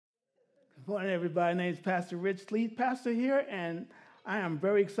Good morning, everybody. My name is Pastor Rich, lead pastor here, and I am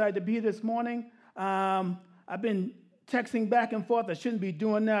very excited to be here this morning. I've been texting back and forth. I shouldn't be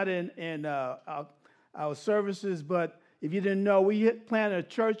doing that in our services, but if you didn't know, we planted a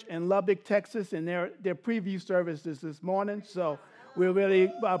church in Lubbock, Texas, and their preview services this morning. So we're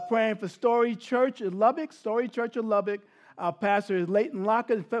really praying for Story Church in Lubbock. Our pastor is Leighton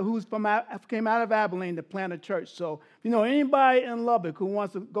Lockett, who came out of Abilene to plant a church. So, if you know anybody in Lubbock who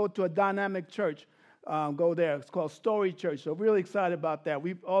wants to go to a dynamic church, go there. It's called Story Church. So, really excited about that.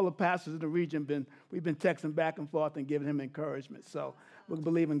 All the pastors in the region we've been texting back and forth and giving him encouragement. So, we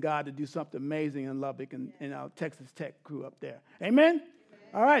believe in God to do something amazing in Lubbock and in our Texas Tech crew up there. Amen?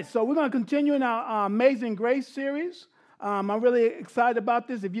 All right. So, we're going to continue in our Amazing Grace series. I'm really excited about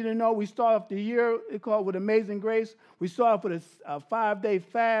this. If you didn't know, we start off the year called with Amazing Grace. We start off with a 5-day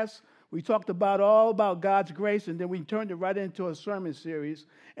fast. We talked all about God's grace, and then we turned it right into a sermon series.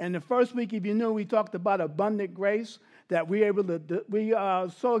 And the first week, if you knew, we talked about abundant grace, that we are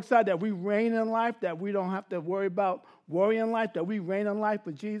so excited that we reign in life, that we don't have to worry about worry in life, that we reign in life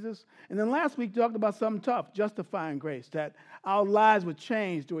with Jesus. And then last week, we talked about something tough, justifying grace, that our lives would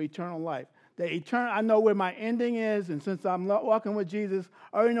change to eternal life. I know where my ending is, and since I'm walking with Jesus,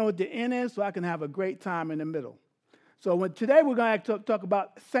 I already know what the end is, so I can have a great time in the middle. So today we're going to talk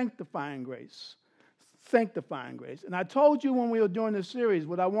about sanctifying grace. Sanctifying grace. And I told you when we were doing this series,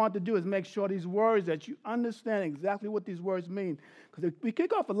 what I want to do is make sure these words, that you understand exactly what these words mean. Because we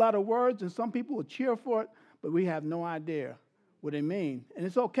kick off a lot of words, and some people will cheer for it, but we have no idea what they mean. And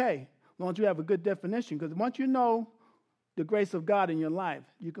it's okay, as long as you have a good definition, because once you know the grace of God in your life,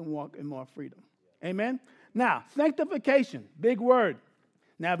 you can walk in more freedom. Amen? Now, sanctification, big word.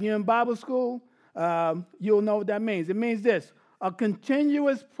 Now, if you're in Bible school, you'll know what that means. It means this, a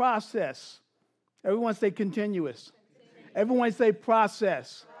continuous process. Everyone say continuous. Everyone say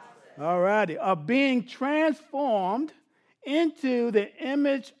process. All righty. Of being transformed into the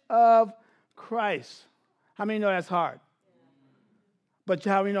image of Christ. How many know that's hard? But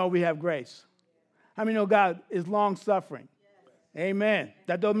how many know we have grace? How many know God is long-suffering? Yes. Amen.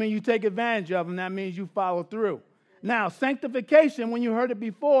 That doesn't mean you take advantage of him. That means you follow through. Now, sanctification, when you heard it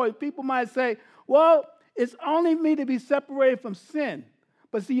before, people might say, well, it's only me to be separated from sin.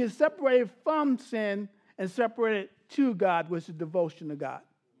 But see, you're separated from sin and separated to God, which is devotion to God.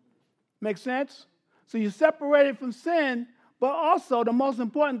 Make sense? So you're separated from sin, but also the most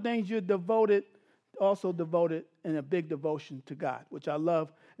important thing is you're devoted in a big devotion to God, which I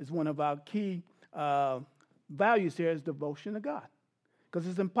love is one of our key values here is devotion to God. Because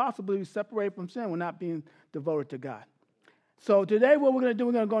it's impossible to be separated from sin. We're not being devoted to God. So today what we're going to do,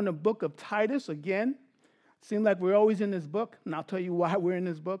 we're going to go in the book of Titus again. Seems like we're always in this book. And I'll tell you why we're in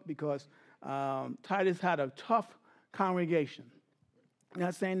this book. Because Titus had a tough congregation. I'm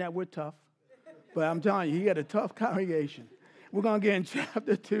not saying that we're tough. But I'm telling you, he had a tough congregation. We're going to get in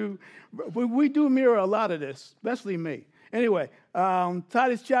chapter 2. We do mirror a lot of this, especially me. Anyway,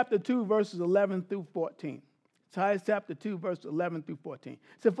 Titus chapter 2, verses 11 through 14. Titus chapter 2, verses 11 through 14. It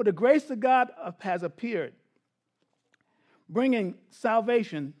said, for the grace of God has appeared, bringing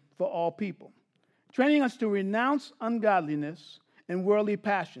salvation for all people, training us to renounce ungodliness and worldly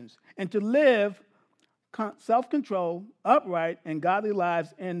passions, and to live self-controlled, upright, and godly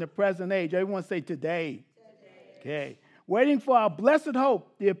lives in the present age. Everyone say today. Okay. Waiting for our blessed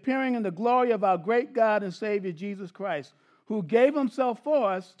hope, the appearing in the glory of our great God and Savior, Jesus Christ, who gave himself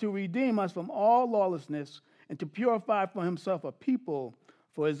for us to redeem us from all lawlessness and to purify for himself a people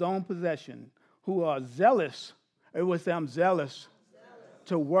for his own possession, who are zealous. Everyone say, I'm zealous.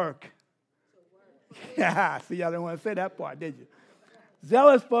 To work. Yeah, see, y'all didn't want to say that part, did you?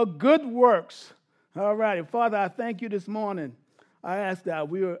 Zealous for good works. All right, Father, I thank you this morning. I ask that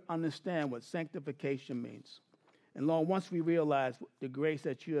we understand what sanctification means. And Lord, once we realize the grace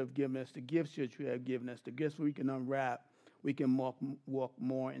that you have given us, the gifts that you have given us, the gifts we can unwrap, we can walk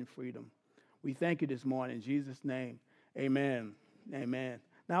more in freedom. We thank you this morning. In Jesus' name, amen. Amen.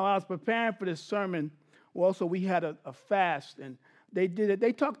 Now, I was preparing for this sermon. Also, we had a fast, and they did it.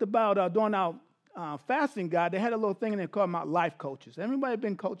 They talked about during our fasting guide, they had a little thing, and they called them out life coaches. Anybody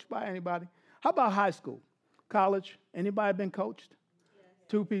been coached by anybody? How about high school, college? Anybody been coached? Yes.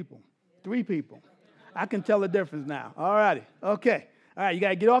 2 people, 3 people. I can tell the difference now. All righty. Okay. All right. You got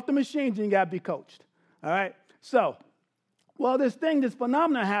to get off the machines and you got to be coached. All right. So, this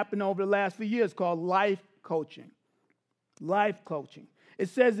phenomenon happened over the last few years called life coaching. Life coaching. It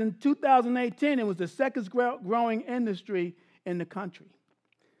says in 2018, it was the second growing industry in the country.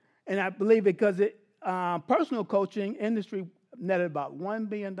 And I believe because personal coaching industry netted about $1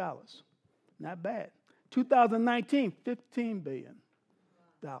 billion. Not bad. 2019, $15 billion.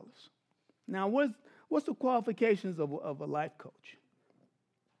 Now, what's the qualifications of a life coach?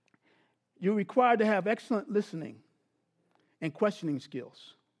 You're required to have excellent listening and questioning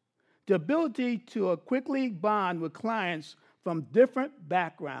skills, the ability to quickly bond with clients from different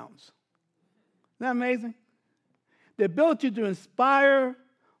backgrounds. Isn't that amazing? The ability to inspire,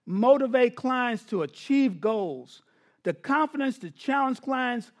 motivate clients to achieve goals, the confidence to challenge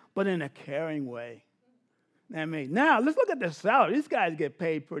clients, but in a caring way. Now, let's look at their salary. These guys get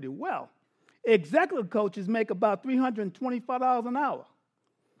paid pretty well. Executive coaches make about $325 an hour.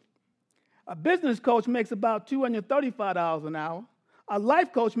 A business coach makes about $235 an hour. A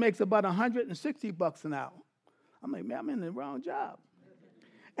life coach makes about $160 an hour. I'm like, man, I'm in the wrong job.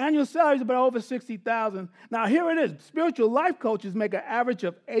 Annual salary is about over $60,000. Now, here it is. Spiritual life coaches make an average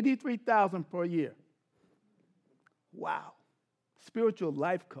of $83,000 per year. Wow. Spiritual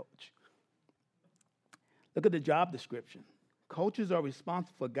life coach. Look at the job description. Coaches are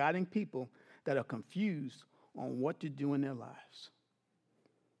responsible for guiding people that are confused on what to do in their lives.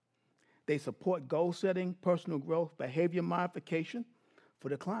 They support goal setting, personal growth, behavior modification for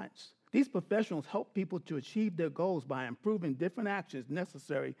the clients. These professionals help people to achieve their goals by improving different actions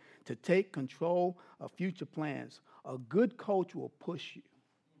necessary to take control of future plans. A good coach will push you.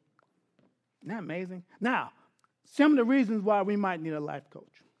 Isn't that amazing? Now, some of the reasons why we might need a life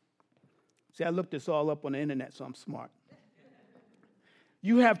coach. See, I looked this all up on the internet, so I'm smart.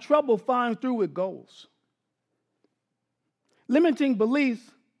 You have trouble following through with goals. Limiting beliefs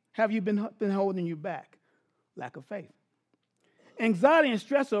have you been holding you back? Lack of faith. Anxiety and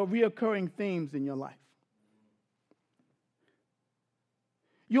stress are reoccurring themes in your life.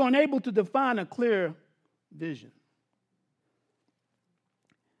 You're unable to define a clear vision.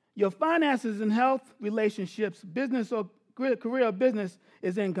 Your finances and health, relationships, business or career or business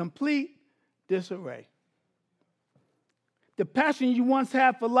is in complete disarray. The passion you once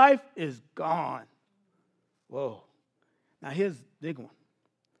had for life is gone. Whoa. Now here's the big one.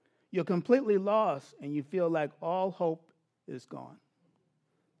 You're completely lost and you feel like all hope is gone.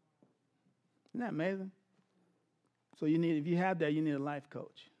 Isn't that amazing? So if you have that, you need a life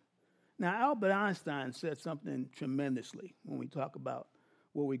coach. Now, Albert Einstein said something tremendously when we talk about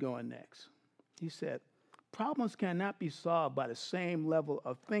where we're going next. He said, problems cannot be solved by the same level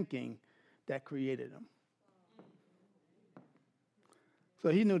of thinking that created them. So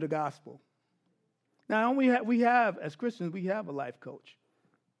he knew the gospel. Now, we have, as Christians, we have a life coach.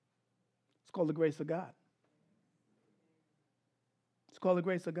 It's called the grace of God. It's called the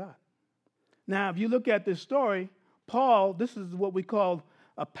grace of God. Now, if you look at this story, Paul, this is what we call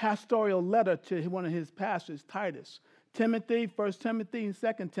a pastoral letter to one of his pastors, Titus. Timothy, 1 Timothy and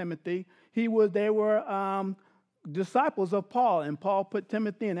 2 Timothy, they were disciples of Paul. And Paul put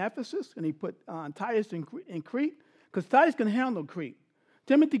Timothy in Ephesus, and he put Titus in Crete, because Titus can handle Crete.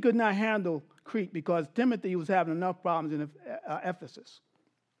 Timothy could not handle Crete because Timothy was having enough problems in Ephesus.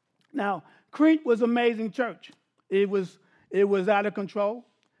 Now, Crete was an amazing church. It was out of control.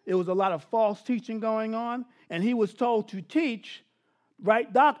 There was a lot of false teaching going on, and he was told to teach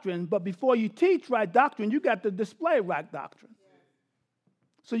right doctrine, but before you teach right doctrine, you got to display right doctrine.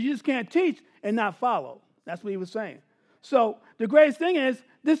 So you just can't teach and not follow. That's what he was saying. So the greatest thing is,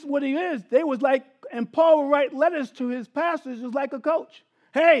 this is what he is. They was like, and Paul would write letters to his pastors just like a coach.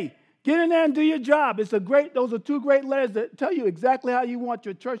 Hey, get in there and do your job. Those are two great letters that tell you exactly how you want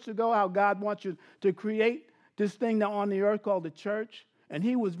your church to go, how God wants you to create this thing that on the earth called the church. And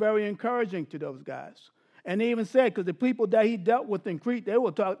he was very encouraging to those guys. And he even said, because the people that he dealt with in Crete,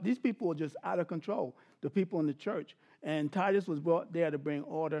 these people were just out of control, the people in the church. And Titus was brought there to bring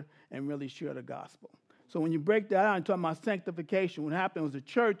order and really share the gospel. So when you break that out and talk about sanctification, what happened was a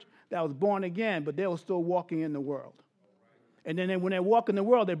church that was born again, but they were still walking in the world. And then when they walk in the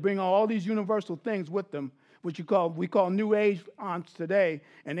world, they bring all these universal things with them, which we call New Age aunts today.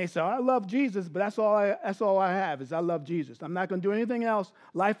 And they say, I love Jesus, but that's all I have is I love Jesus. I'm not going to do anything else.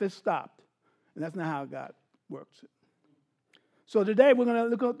 Life has stopped. And that's not how God works it. So today we're going to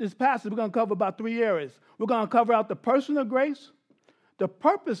look at this passage. We're going to cover about 3 areas. We're going to cover out the person of grace, the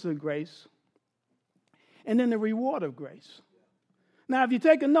purpose of grace, and then the reward of grace. Now, if you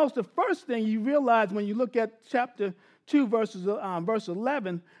take a note, the first thing you realize when you look at chapter 2, verse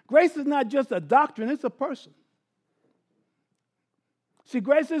 11, grace is not just a doctrine, it's a person. See,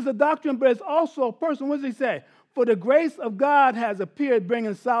 grace is a doctrine, but it's also a person. What does he say? For the grace of God has appeared,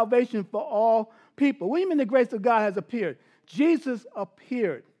 bringing salvation for all people. What do you mean the grace of God has appeared? Jesus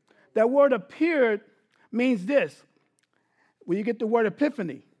appeared. That word appeared means this. Where you get the word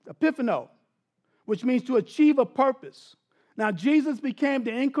epiphany, epiphano, which means to achieve a purpose. Now, Jesus became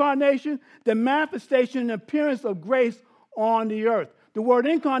the incarnation, the manifestation and appearance of grace on the earth. The word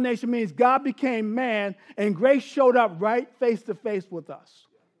incarnation means God became man and grace showed up right face to face with us.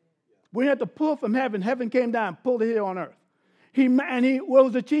 We had to pull from heaven. Heaven came down and pulled it here on earth. What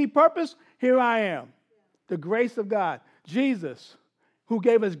was the chief purpose? Here I am. The grace of God. Jesus, who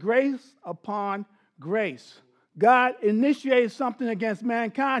gave us grace upon grace. God initiated something against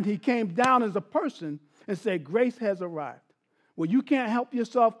mankind. He came down as a person and said, grace has arrived. Well, you can't help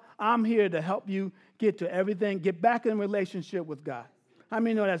yourself. I'm here to help you get to everything, get back in relationship with God. How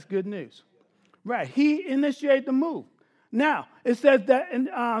many know that's good news? Right. He initiated the move. Now, it says that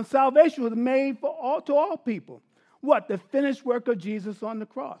salvation was made to all people. What? The finished work of Jesus on the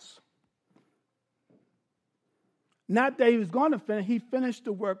cross. Not that he was going to finish, he finished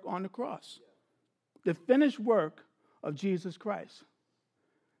the work on the cross. The finished work of Jesus Christ.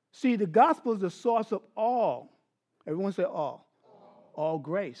 See, the gospel is the source of all. Everyone say all. All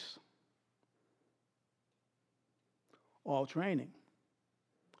grace. All training.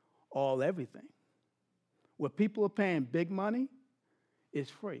 All everything. What people are paying big money is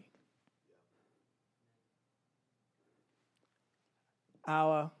free.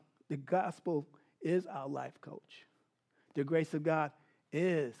 The gospel is our life coach. The grace of God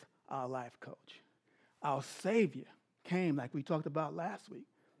is our life coach. Our Savior came, like we talked about last week,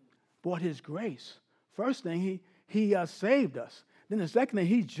 brought his grace. First thing, he saved us. Then the second thing,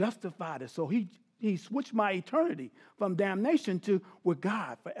 he justified us. So he switched my eternity from damnation to with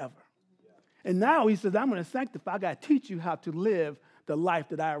God forever. And now he says, I'm going to sanctify. I got to teach you how to live the life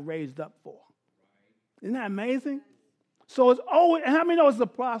that I raised up for. Isn't that amazing? So it's always, and how many know it's a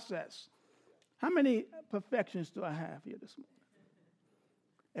process? How many perfections do I have here this morning?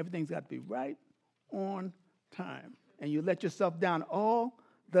 Everything's got to be right on time. And you let yourself down all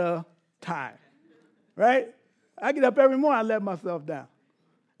the time. Right? I get up every morning, I let myself down.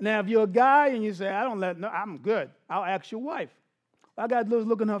 Now, if you're a guy and you say, I'm good, I'll ask your wife. I got to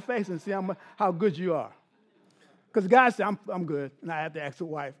look in her face and see how good you are. Because guys say, I'm good. And I have to ask the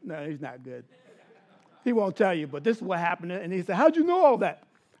wife, no, he's not good. He won't tell you, but this is what happened. And he said, how'd you know all that?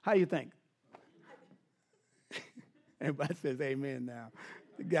 How you think? Everybody says amen now.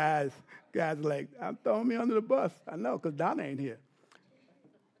 The guys are like, I'm throwing me under the bus. I know, because Donna ain't here.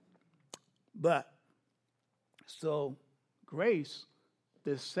 But, so grace,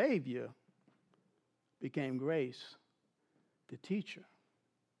 the Savior, became grace, the teacher.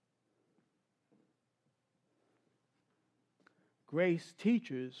 Grace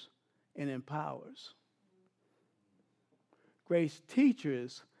teaches and empowers. Grace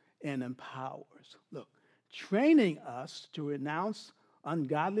teaches and empowers. Look, training us to renounce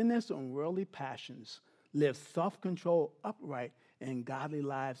ungodliness and worldly passions, live self-controlled, upright, and godly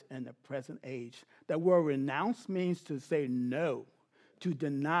lives in the present age. That word renounce means to say no, to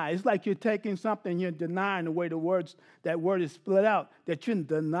deny. It's like you're taking something, you're denying the way that word is split out, that you're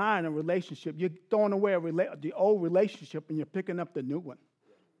denying a relationship. You're throwing away the old relationship and you're picking up the new one.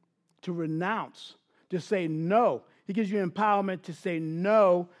 To renounce, to say no. He gives you empowerment to say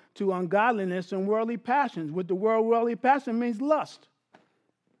no to ungodliness and worldly passions. With the word worldly passion means lust.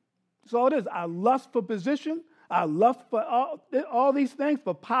 So it is. I lust for position. I lust for all these things,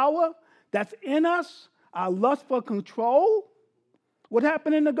 for power that's in us. I lust for control. What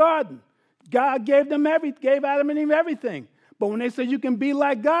happened in the garden? God gave Adam and Eve everything. But when they said you can be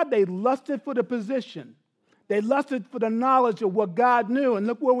like God, they lusted for the position. They lusted for the knowledge of what God knew. And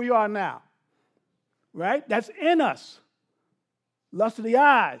look where we are now. Right? That's in us. Lust of the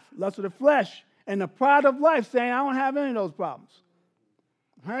eyes, lust of the flesh, and the pride of life, saying, I don't have any of those problems.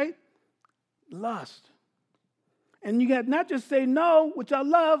 Right? Lust. And you got not just say no, which I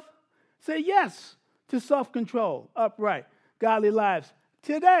love, say yes to self-control, upright, godly lives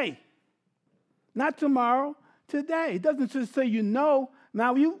today. Not tomorrow, today. It doesn't just say you know.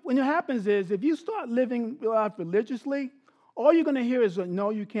 Now, when it happens is, if you start living life religiously, all you're going to hear is, no,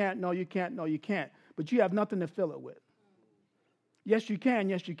 you can't, no, you can't, no, you can't. But you have nothing to fill it with. Yes, you can,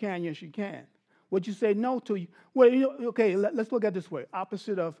 yes, you can, yes, you can. What you say no to, okay, let's look at it this way.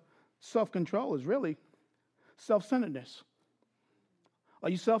 Opposite of self-control is really self-centeredness. Are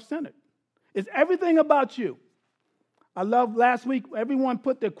you self-centered? Is everything about you? I love last week, everyone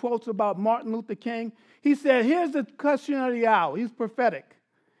put their quotes about Martin Luther King. He said, here's the question of the hour. He's prophetic.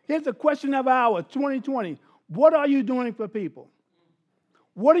 Here's the question of the hour, 2020. What are you doing for people?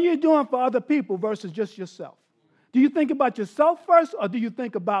 What are you doing for other people versus just yourself? Do you think about yourself first, or do you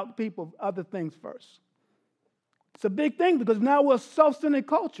think about people, other things first? It's a big thing because now we're a self-centered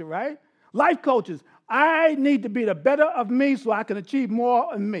culture, right? Life coaches. I need to be the better of me so I can achieve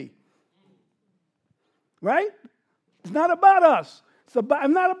more of me. Right? It's not about us. It's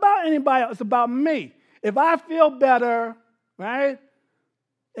not about anybody else. It's about me. If I feel better, right,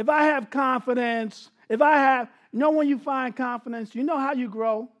 If I have confidence, when you find confidence, you know how you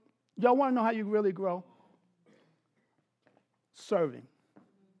grow. Y'all want to know how you really grow? Serving.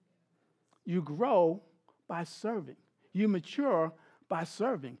 You grow by serving. You mature by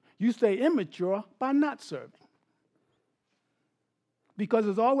serving. You stay immature by not serving. Because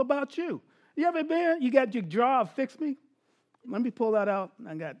it's all about you. You ever been? You got your jar of Fix Me? Let me pull that out.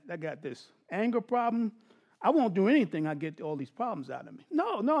 I got this anger problem. I won't do anything. I get all these problems out of me.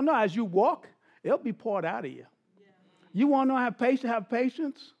 No. As you walk, it'll be poured out of you. Yeah. You want to know how to have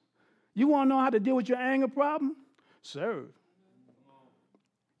patience? You want to know how to deal with your anger problem? Serve.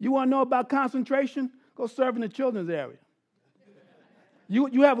 You want to know about concentration? Go serve in the children's area.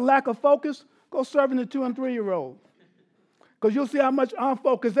 You have a lack of focus? Go serve in the 2- and 3-year-old. Because you'll see how much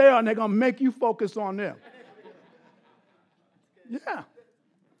unfocused they are, and they're going to make you focus on them. Yeah.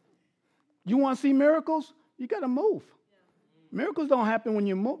 You want to see miracles? You got to move. Miracles don't happen when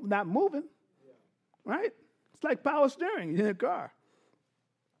you're not moving, right? It's like power steering in a car.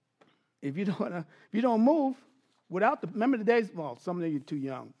 If you don't move, remember the days? Well, some of you are too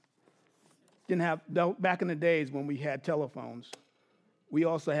young. Back in the days when we had telephones, we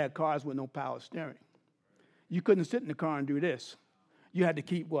also had cars with no power steering. You couldn't sit in the car and do this. You had to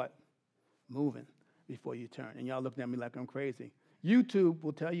keep what? Moving before you turn. And y'all looking at me like I'm crazy. YouTube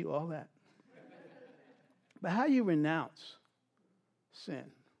will tell you all that. But how you renounce sin?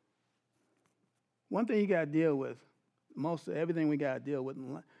 One thing you got to deal with, most of everything we got to deal with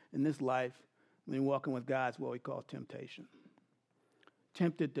in this life, when you're walking with God, is what we call temptation.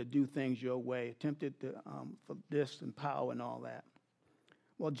 Tempted to do things your way, tempted to for this and power and all that.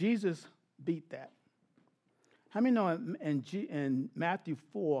 Well, Jesus beat that. How many know in Matthew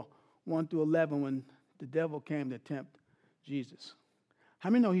 4, 1-11, when the devil came to tempt Jesus?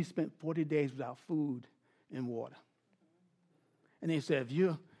 How many know he spent 40 days without food and water? And he said,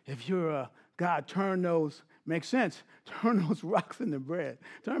 if you're God, turn those, makes sense, turn those rocks into bread.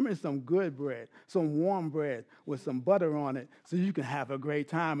 Turn them into some good bread, some warm bread with some butter on it so you can have a great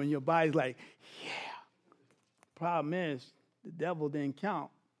time. And your body's like, yeah. Problem is, the devil didn't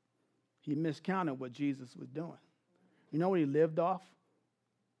count. He miscounted what Jesus was doing. You know what he lived off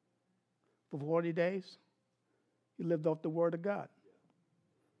for 40 days? He lived off the Word of God.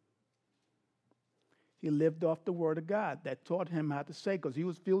 He lived off the Word of God that taught him how to say, because he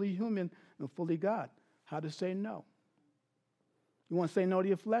was fully human and fully God, how to say no. You want to say no to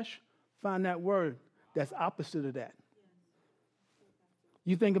your flesh? Find that word that's opposite of that.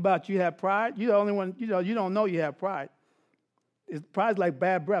 You think about you have pride, you're the only one, you don't know you have pride. Pride's like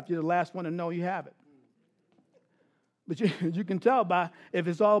bad breath. You're the last one to know you have it. But you can tell by, if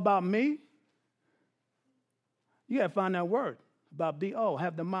it's all about me, you got to find that word about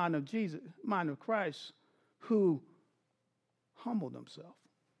have the mind of Jesus, mind of Christ, who humbled himself.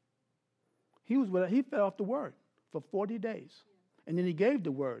 He fed off the word for 40 days. And then he gave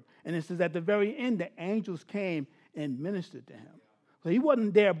the word. And it says at the very end, the angels came and ministered to him. So he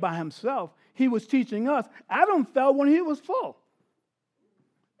wasn't there by himself. He was teaching us. Adam fell when he was full.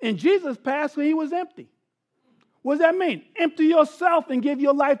 And Jesus passed when he was empty. What does that mean? Empty yourself and give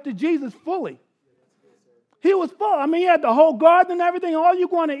your life to Jesus fully. He was full. I mean, he had the whole garden and everything, all you're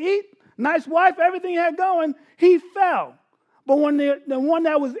going to eat, nice wife, everything he had going. He fell. But when the one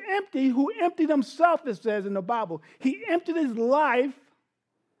that was empty, who emptied himself, it says in the Bible, he emptied his life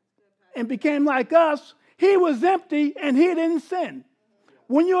and became like us. He was empty and he didn't sin.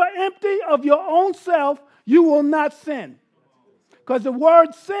 When you are empty of your own self, you will not sin. Because the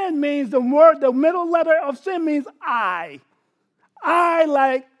word sin means, the middle letter of sin means I. I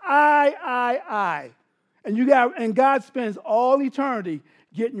like I. And God spends all eternity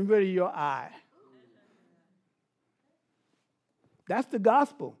getting rid of your I. That's the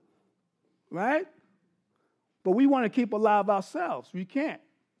gospel, right? But we want to keep alive ourselves. We can't.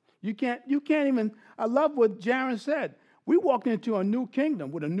 You can't even, I love what Jaron said. We walked into a new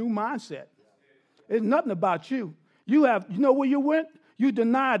kingdom with a new mindset. It's nothing about you. You know where you went? You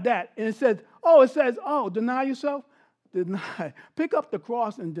denied that. And it says, deny yourself? Deny. Pick up the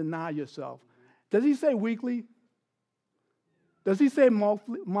cross and deny yourself. Does he say weekly? Does he say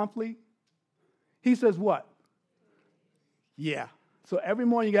monthly? He says what? Yeah. So every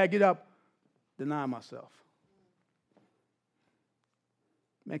morning you got to get up, deny myself.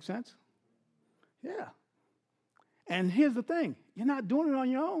 Make sense? Yeah. And here's the thing. You're not doing it on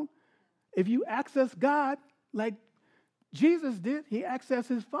your own. If you access God like Jesus did, he accessed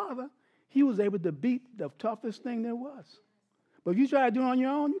his Father, he was able to beat the toughest thing there was. But if you try to do it on your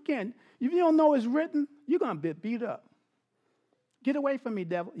own, you can't. If you don't know it's written, you're going to get beat up. Get away from me,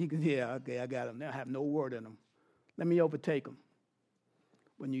 devil. He goes, yeah, okay, I got him. They'll have no word in them. Let me overtake them.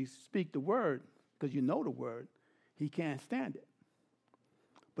 when you speak the word, because you know the word, he can't stand it.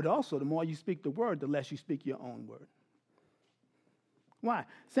 But also, the more you speak the word, the less you speak your own word. Why?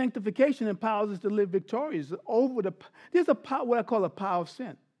 Sanctification empowers us to live victorious over there's a power, what I call a power of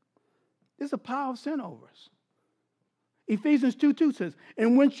sin. There's a power of sin over us. Ephesians 2:2 says,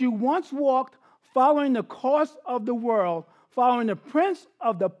 in which you once walked, following the course of the world, following the prince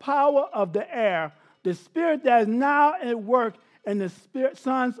of the power of the air, the spirit that is now at work in the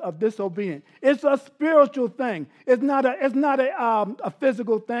sons of disobedience. It's a spiritual thing. It's not a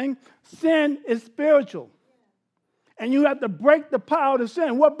physical thing. Sin is spiritual. And you have to break the power of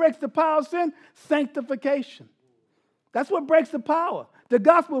sin. What breaks the power of sin? Sanctification. That's what breaks the power. The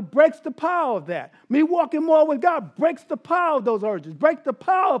gospel breaks the power of that. Me walking more with God breaks the power of those urges, breaks the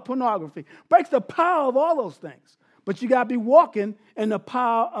power of pornography, breaks the power of all those things. But you got to be walking in the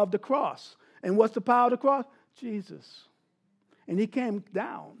power of the cross. And what's the power of the cross? Jesus. And he came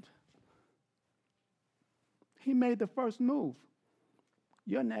down. He made the first move.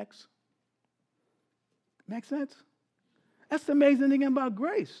 You're next. Make sense? That's the amazing thing about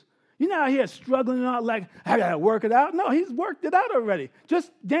grace. You're not here struggling out like, I got to work it out. No, he's worked it out already.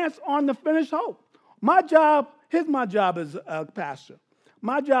 Just dance on the finished hope. Here's my job as a pastor.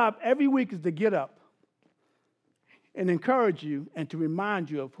 My job every week is to get up and encourage you and to remind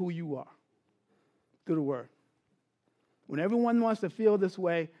you of who you are through the word. When everyone wants to feel this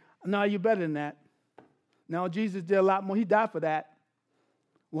way, no, you're better than that. No, Jesus did a lot more. He died for that.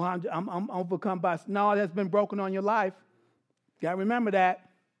 Well, I'm overcome by, no, that's been broken on your life. You got to remember that.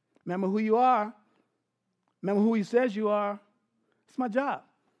 Remember who you are. Remember who he says you are. It's my job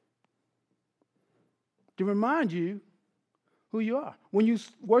to remind you who you are. When you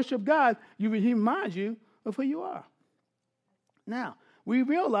worship God, he reminds you of who you are. Now, we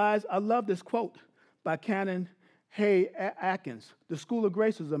realize, I love this quote by Canon Hay Atkins. The School of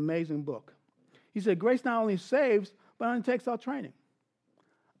Grace is an amazing book. He said, grace not only saves, but undertakes our training.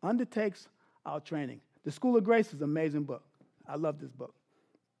 Undertakes our training. The School of Grace is an amazing book. I love this book.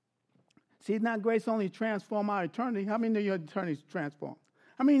 See, not grace only transform our eternity. How many know your eternity is transformed?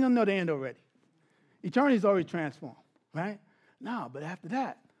 How many know the end already? Eternity is already transformed, right? No, but after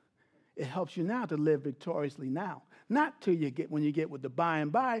that, it helps you now to live victoriously now. Not till when you get with the by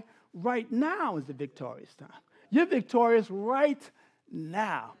and by. Right now is the victorious time. You're victorious right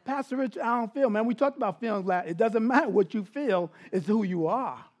now. Pastor Rich, I don't feel, man. We talked about feelings last. It doesn't matter what you feel, it's who you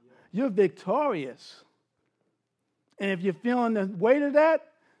are. You're victorious. And if you're feeling the weight of that,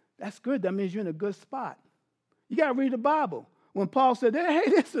 that's good. That means you're in a good spot. You got to read the Bible. When Paul said, hey,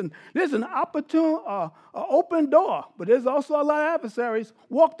 listen, there's an open door, but there's also a lot of adversaries.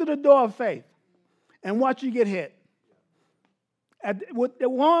 Walk through the door of faith and watch you get hit.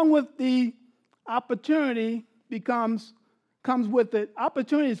 Along with the opportunity comes with it.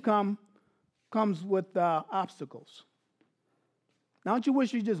 Opportunities comes with obstacles. Now, don't you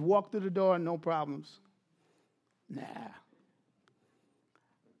wish you just walked through the door and no problems? Nah.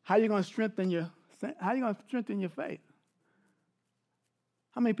 How are you going to strengthen your faith?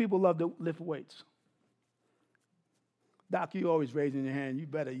 How many people love to lift weights? Doc, you always raising your hand. You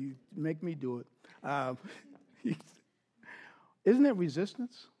make me do it. Isn't it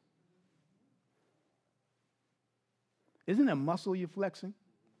resistance? Isn't it muscle you're flexing?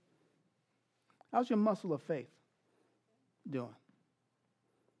 How's your muscle of faith doing?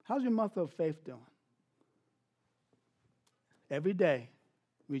 How's your muscle of faith doing? Every day,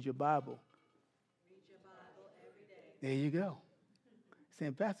 read your Bible. Read your Bible every day. There you go.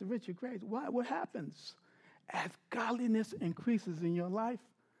 Saying, Pastor Richard, great. What happens? As godliness increases in your life,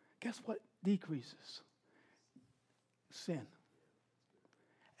 guess what decreases? Sin.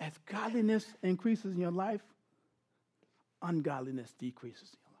 As godliness increases in your life, ungodliness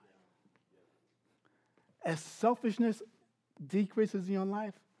decreases in your life. As selfishness decreases in your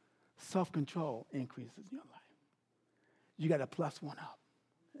life, self-control increases in your life. You got to plus one up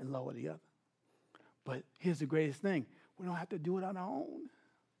and lower the other. But here's the greatest thing. We don't have to do it on our own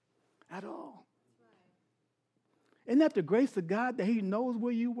at all. Isn't that the grace of God that he knows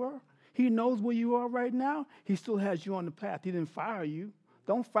where you were? He knows where you are right now. He still has you on the path. He didn't fire you.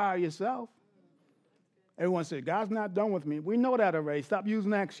 Don't fire yourself. Everyone said, God's not done with me. We know that already. Stop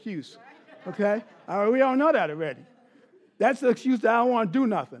using that excuse. Okay? All right, we all know that already. That's the excuse that I don't want to do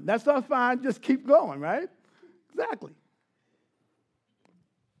nothing. That's not fine. Just keep going, right? Exactly.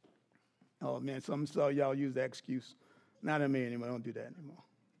 Oh, man, some of y'all use that excuse. Not in me anymore. Don't do that anymore.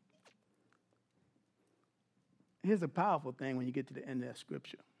 Here's a powerful thing when you get to the end of that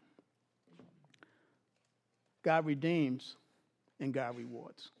scripture. God redeems and God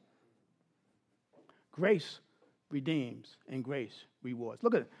rewards. Grace redeems, and grace rewards.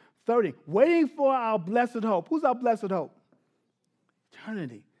 Look at it. 30, waiting for our blessed hope. Who's our blessed hope?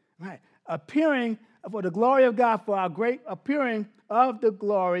 Eternity, right? Appearing for the glory of God, for our great appearing of the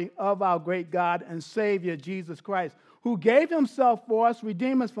glory of our great God and Savior, Jesus Christ, who gave himself for us,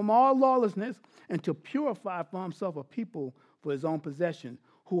 redeem us from all lawlessness, and to purify for himself a people for his own possession,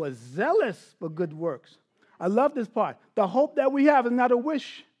 who are zealous for good works. I love this part. The hope that we have is not a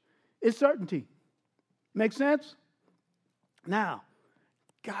wish, it's certainty. Make sense? Now,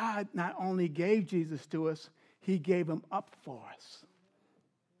 God not only gave Jesus to us, he gave him up for us.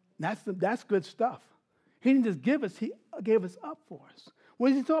 That's good stuff. He didn't just give us, he gave us up for us.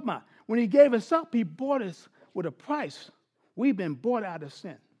 What is he talking about? When he gave us up, he bought us with a price. We've been bought out of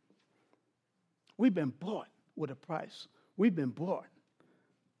sin. We've been bought with a price. We've been bought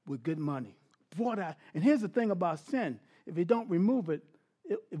with good money. Bought out. And here's the thing about sin. If you don't remove it,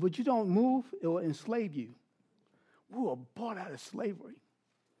 if you don't move, it will enslave you. We were bought out of slavery.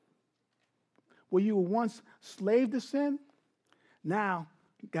 Where you were once slave to sin, now,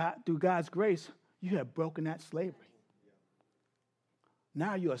 God, through God's grace, you have broken that slavery.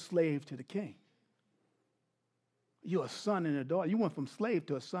 Now you're a slave to the King. You're a son and a daughter. You went from slave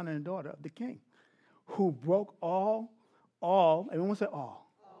to a son and a daughter of the King, who broke all, everyone say all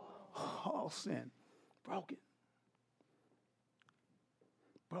sin. Broke it.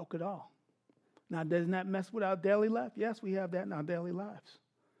 Broke it all. Now, doesn't that mess with our daily life? Yes, we have that in our daily lives.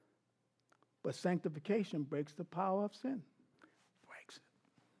 But sanctification breaks the power of sin. Breaks it.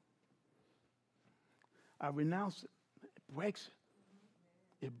 I renounce it. It breaks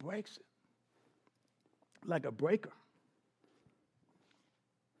it. It breaks it. Like a breaker,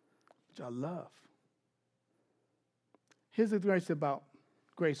 which I love. Here's the grace about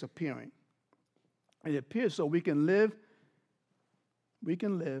grace appearing. It appears so we can live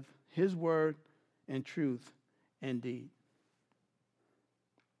his word and truth and deed.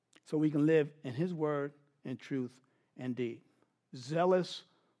 So we can live in his word and truth and deed. Zealous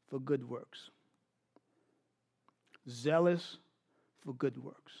for good works. Zealous for good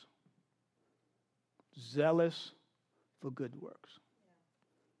works. Zealous for good works.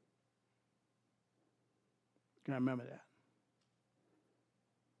 Can I remember that?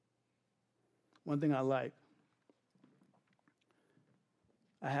 One thing I like,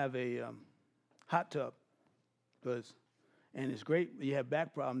 I have a hot tub, and it's great. When you have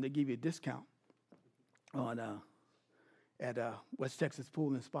back problem, they give you a discount on at West Texas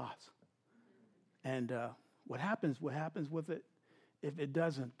Pool and Spas. And what happens with it, if it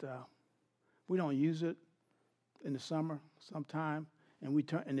doesn't, we don't use it in the summer sometime, and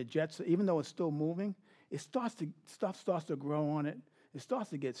the jets, even though it's still moving, stuff starts to grow on it. It starts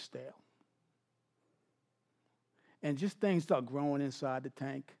to get stale. And just things start growing inside the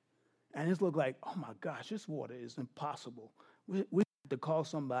tank. And it's look like, oh my gosh, this water is impossible. We have to call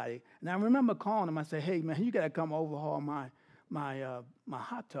somebody. And I remember calling them. I said, hey man, you got to come overhaul my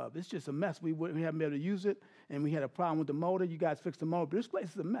hot tub. It's just a mess. We haven't been able to use it, and we had a problem with the motor. You guys fixed the motor, but this place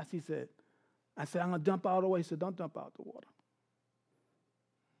is a mess. I said, I'm going to dump out away. He said, don't dump out the water.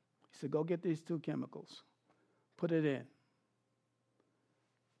 He said, go get these 2 chemicals, put it in,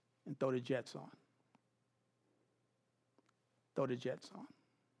 and throw the jets on. Throw the jets on.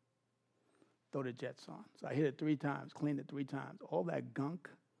 Throw the jets on. So I hit it 3 times, cleaned it 3 times. All that gunk,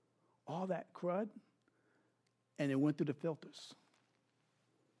 all that crud, and it went through the filters.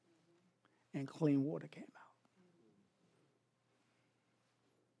 And clean water came out.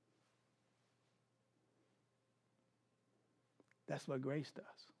 That's what grace does.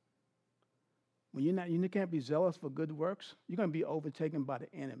 When you can't be zealous for good works, you're going to be overtaken by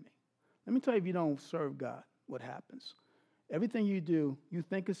the enemy. Let me tell you, if you don't serve God, what happens? Everything you do, you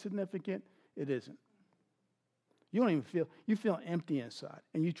think is significant, it isn't. You don't even feel empty inside,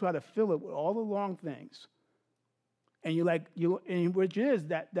 and you try to fill it with all the wrong things. And and which is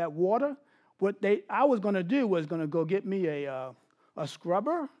that water. I was going to do was going to go get me a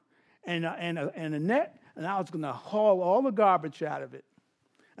scrubber and a net, and I was going to haul all the garbage out of it.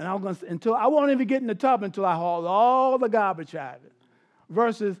 And I won't even get in the tub until I hauled all the garbage out of it.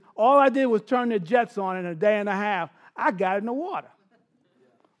 Versus all I did was turn the jets on in a day and a half. I got in the water.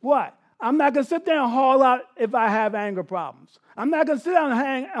 What? I'm not going to sit there and haul out if I have anger problems. I'm not going to sit down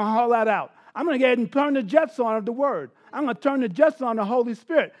and haul that out. I'm going to get ahead and turn the jets on of the Word. I'm going to turn the jets on the Holy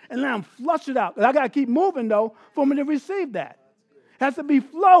Spirit. And then I'm flush it out. I got to keep moving, though, for me to receive that. It has to be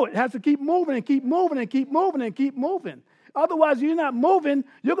flow. It has to keep moving and keep moving and keep moving and keep moving. Otherwise, if you're not moving,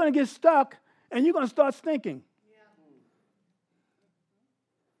 you're going to get stuck, and you're going to start stinking. Yeah.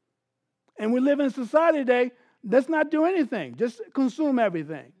 And we live in a society today that's not do anything. Just consume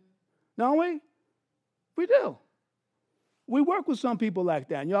everything. Don't we? We do. We work with some people like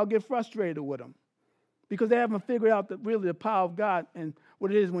that, and y'all get frustrated with them because they haven't figured out really the power of God and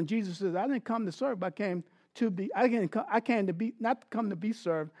what it is when Jesus says, I didn't come to serve, but I came to be, I came to be, not to come to be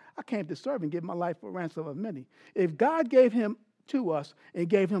served, I came to serve and give my life for a ransom of many. If God gave him to us and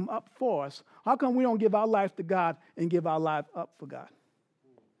gave him up for us, how come we don't give our life to God and give our life up for God?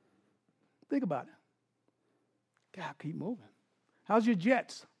 Think about it. God, keep moving. How's your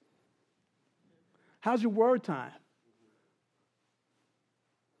jets? How's your word time?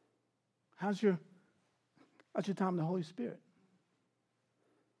 How's your time with the Holy Spirit?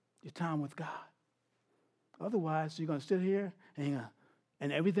 Your time with God. Otherwise, you're going to sit here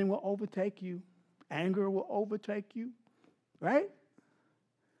and everything will overtake you. Anger will overtake you, right?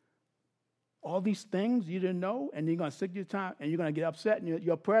 All these things you didn't know, and you're going to sit your time, and you're going to get upset, and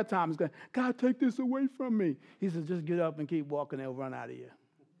your prayer time is going, God, take this away from me. He says, just get up and keep walking, they'll run out of you.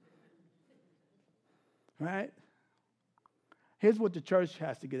 Right? Here's what the church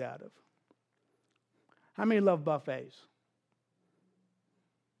has to get out of. How many love buffets?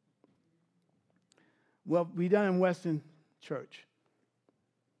 Well, we done in Western Church.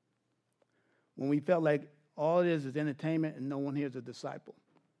 When we felt like all it is entertainment and no one here is a disciple.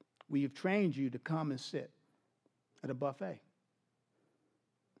 We have trained you to come and sit at a buffet.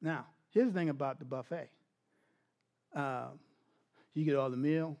 Now, here's the thing about the buffet. You get all the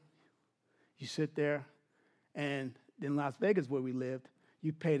meal, you sit there, and in Las Vegas where we lived,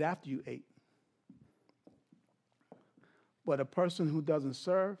 you paid after you ate. But a person who doesn't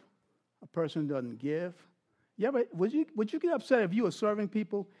serve, a person who doesn't give, would you get upset if you were serving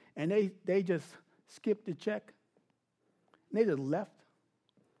people and they just skipped the check? And they just left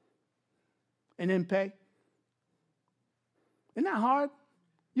and didn't pay? Isn't that hard?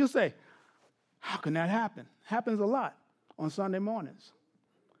 You'll say, how can that happen? Happens a lot on Sunday mornings.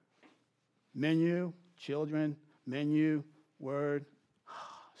 Menu, children, menu, word.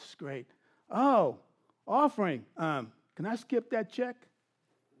 It's great. Oh, offering. Can I skip that check?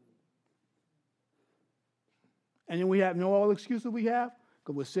 And then we have all the excuses we have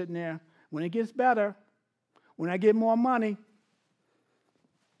because we're sitting there. When it gets better, when I get more money,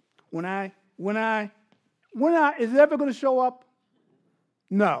 when I is it ever going to show up?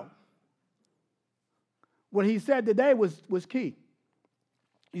 No. What he said today was key.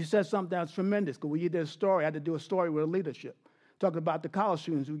 He said something that's tremendous because we did a story. I had to do a story with leadership, talking about the college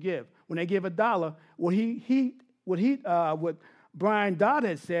students who give. When they give $1, what Brian Dodd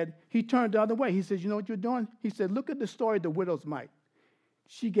had said, he turned the other way. He says, you know what you're doing? He said, look at the story of the widow's mite.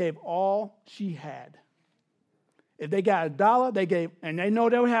 She gave all she had. If they got $1, they gave, and they know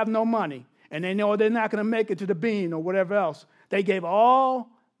they would have no money, and they know they're not going to make it to the bean or whatever else. They gave all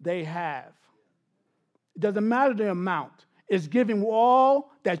they have. It doesn't matter the amount. It's giving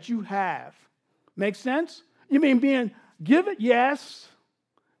all that you have. Make sense? You mean being given? Yes.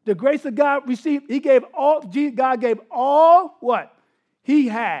 The grace of God received, God gave all what? He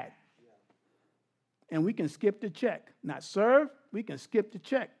had. And we can skip the check. Not serve, we can skip the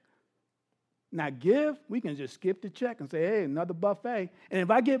check. Not give, we can just skip the check and say, hey, another buffet. And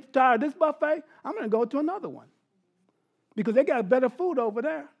if I get tired of this buffet, I'm going to go to another one. Because they got better food over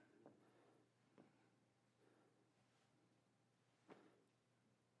there.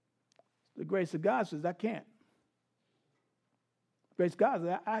 The grace of God says, I can't. Grace of God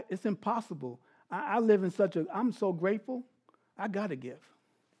says, it's impossible. I live in I'm so grateful, I got to give.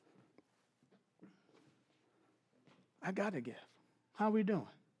 I got to give. How are we doing?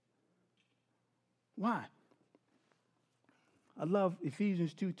 Why? I love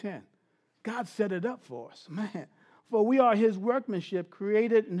Ephesians 2:10. God set it up for us. Man, for we are his workmanship,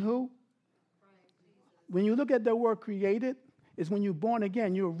 created in who? When you look at the word created, it's when you're born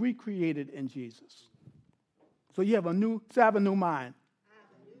again, you're recreated in Jesus. So you have a new mind.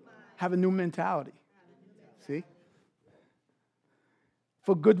 Have a new mentality. See?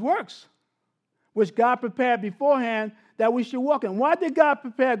 For good works, which God prepared beforehand that we should walk in. Why did God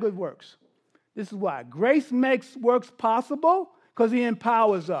prepare good works? This is why. Grace makes works possible because he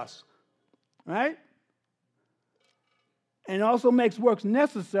empowers us. Right? And also makes works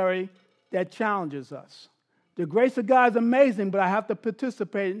necessary that challenges us. The grace of God is amazing, but I have to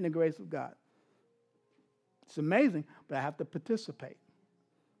participate in the grace of God. It's amazing, but I have to participate.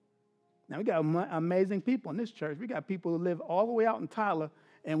 Now, we got amazing people in this church. We got people who live all the way out in Tyler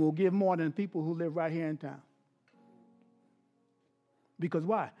and will give more than people who live right here in town. Because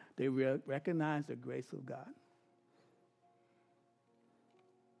why? They recognize the grace of God.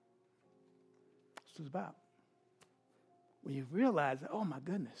 That's what it's about. When you realize, oh my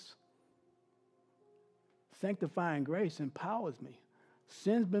goodness, sanctifying grace empowers me.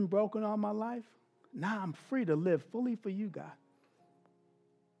 Sin's been broken all my life. Now I'm free to live fully for you, God.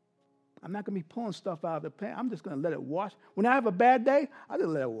 I'm not going to be pulling stuff out of the pan. I'm just going to let it wash. When I have a bad day, I just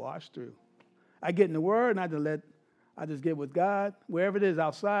let it wash through. I get in the Word, and I just get with God, wherever it is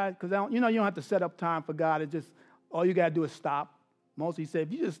outside, because you don't have to set up time for God. It just, all you got to do is stop. Mostly say,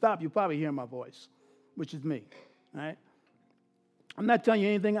 if you just stop, you'll probably hear my voice, which is me, all right? I'm not telling you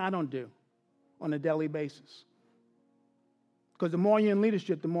anything I don't do on a daily basis. Because the more you're in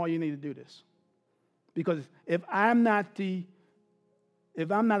leadership, the more you need to do this. Because if I'm not a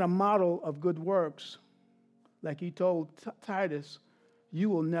model of good works, like he told Titus, you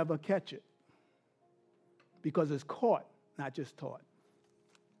will never catch it. Because it's caught, not just taught.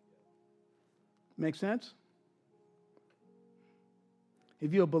 Make sense?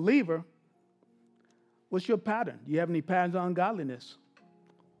 If you're a believer, what's your pattern? Do you have any patterns of ungodliness?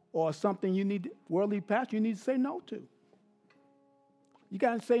 Or something worldly passion you need to say no to? You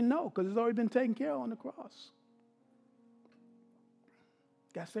got to say no, because it's already been taken care of on the cross.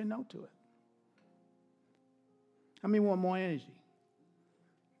 Got to say no to it. How many want more energy?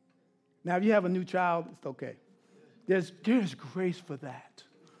 Now, if you have a new child, it's okay. There's grace for that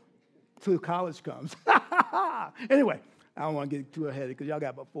till college comes. Anyway, I don't want to get too ahead because y'all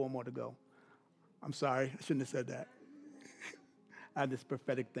got about 4 more to go. I'm sorry. I shouldn't have said that. I had this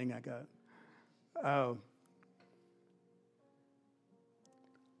prophetic thing I got.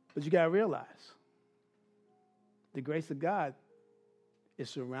 But you got to realize the grace of God is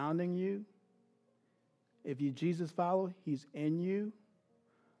surrounding you. If you Jesus follow, he's in you.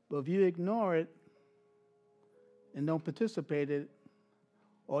 But if you ignore it and don't participate in it,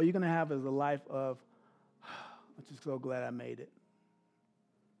 all you're going to have is a life of, I'm just so glad I made it.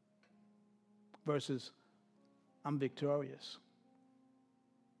 Versus, I'm victorious.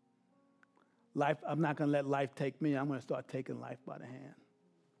 Life, I'm not going to let life take me. I'm going to start taking life by the hand.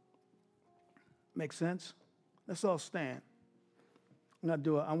 Make sense? Let's all stand. I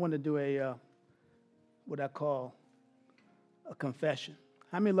want to do a what I call a confession.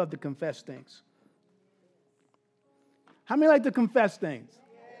 How many love to confess things? How many like to confess things?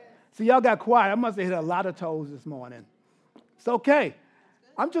 Yes. See, y'all got quiet. I must have hit a lot of toes this morning. It's okay.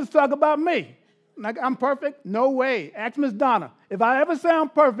 I'm just talking about me. Like I'm perfect? No way. Ask Miss Donna. If I ever say I'm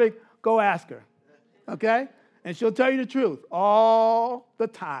perfect, go ask her. Okay? And she'll tell you the truth all the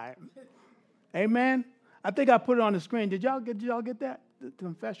time. Amen? I think I put it on the screen. Did y'all get that? The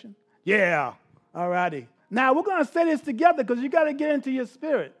confession? Yeah. All righty. Now, we're going to say this together because you got to get into your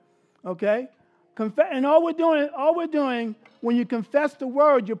spirit. Okay? And all we're doing, when you confess the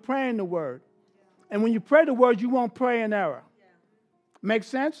word, you're praying the word. And when you pray the word, you won't pray in error. Make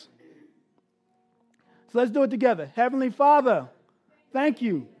sense? So let's do it together. Heavenly Father, thank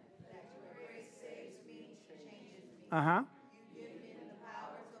you. Uh-huh.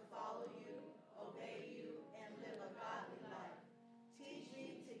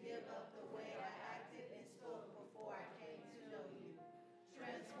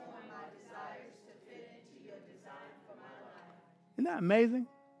 Isn't that amazing?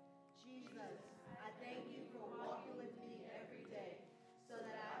 Jesus, I thank you for walking with me every day so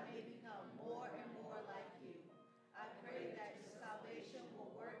that I may become more and more like you. I pray that your salvation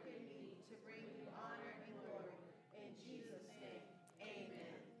will work in me to bring you honor and glory. In Jesus' name, amen.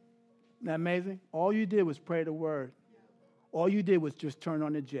 Isn't that amazing? All you did was pray the word. All you did was just turn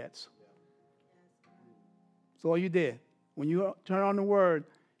on the jets. That's all you did. When you turn on the word,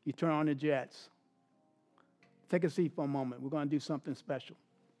 you turn on the jets. Take a seat for a moment. We're going to do something special.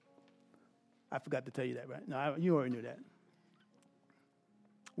 I forgot to tell you that, right? No, you already knew that.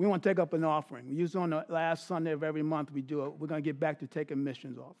 We want to take up an offering. We use it on the last Sunday of every month. We do it. We're going to get back to taking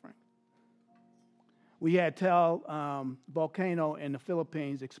missions offering. We had volcano in the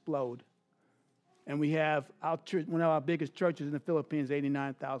Philippines explode. And we have our church, one of our biggest churches in the Philippines,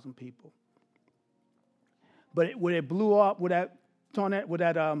 89,000 people. But when it blew up, when that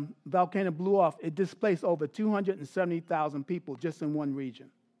volcano blew off, it displaced over 270,000 people just in one region.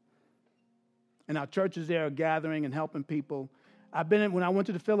 And our churches there are gathering and helping people. When I went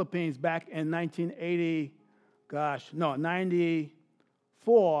to the Philippines back in 94,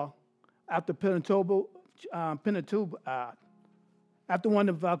 after Pinatubo, after one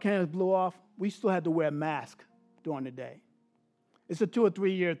of the volcanoes blew off, we still had to wear a mask during the day. It's a 2 or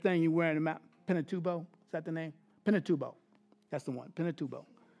 3 year thing you wear in Pinatubo. Is that the name? Pinatubo. That's the one, Pinatubo.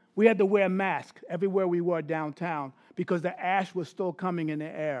 We had to wear a mask everywhere we were downtown because the ash was still coming in the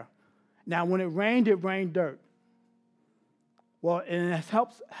air. Now, when it rained dirt. Well, and it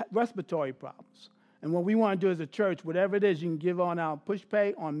helps respiratory problems. And what we want to do as a church, whatever it is, you can give on our push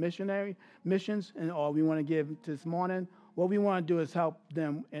pay on missions, or we want to give this morning. What we want to do is help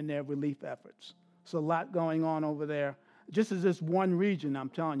them in their relief efforts. It's a lot going on over there. Just as this one region, I'm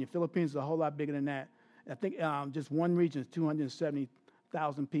telling you, Philippines is a whole lot bigger than that. I think just one region,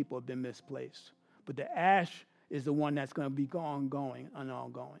 270,000 people have been misplaced. But the ash is the one that's going to be ongoing and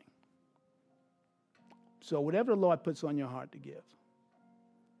ongoing. So whatever the Lord puts on your heart to give,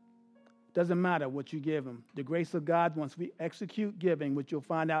 doesn't matter what you give him. The grace of God, once we execute giving, which you'll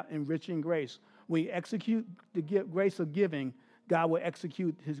find out enriching grace, when we execute the grace of giving, God will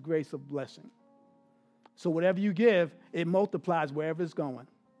execute his grace of blessing. So whatever you give, it multiplies wherever it's going.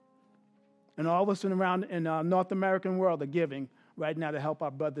 And all of us around in the North American world are giving right now to help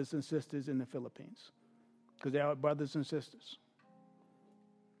our brothers and sisters in the Philippines, because they are brothers and sisters.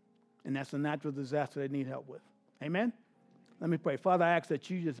 And that's a natural disaster they need help with. Amen? Let me pray. Father, I ask that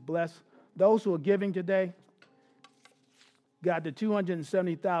you just bless those who are giving today. God, the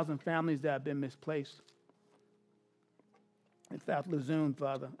 270,000 families that have been misplaced in South Lejeune,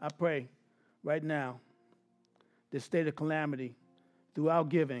 Father, I pray right now this state of calamity through our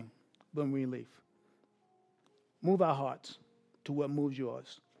giving bring relief. Move our hearts to what moves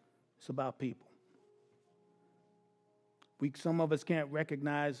yours. It's about people. Some of us can't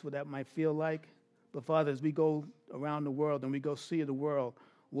recognize what that might feel like, but Father, as we go around the world and we go see the world,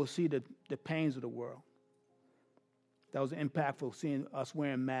 we'll see the pains of the world. That was impactful, seeing us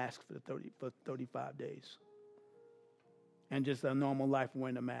wearing masks for 35 days. And just a normal life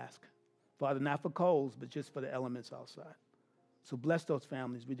wearing a mask. Father, not for colds, but just for the elements outside. So bless those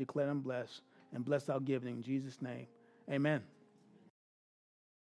families. We declare them blessed, and bless our giving in Jesus' name. Amen.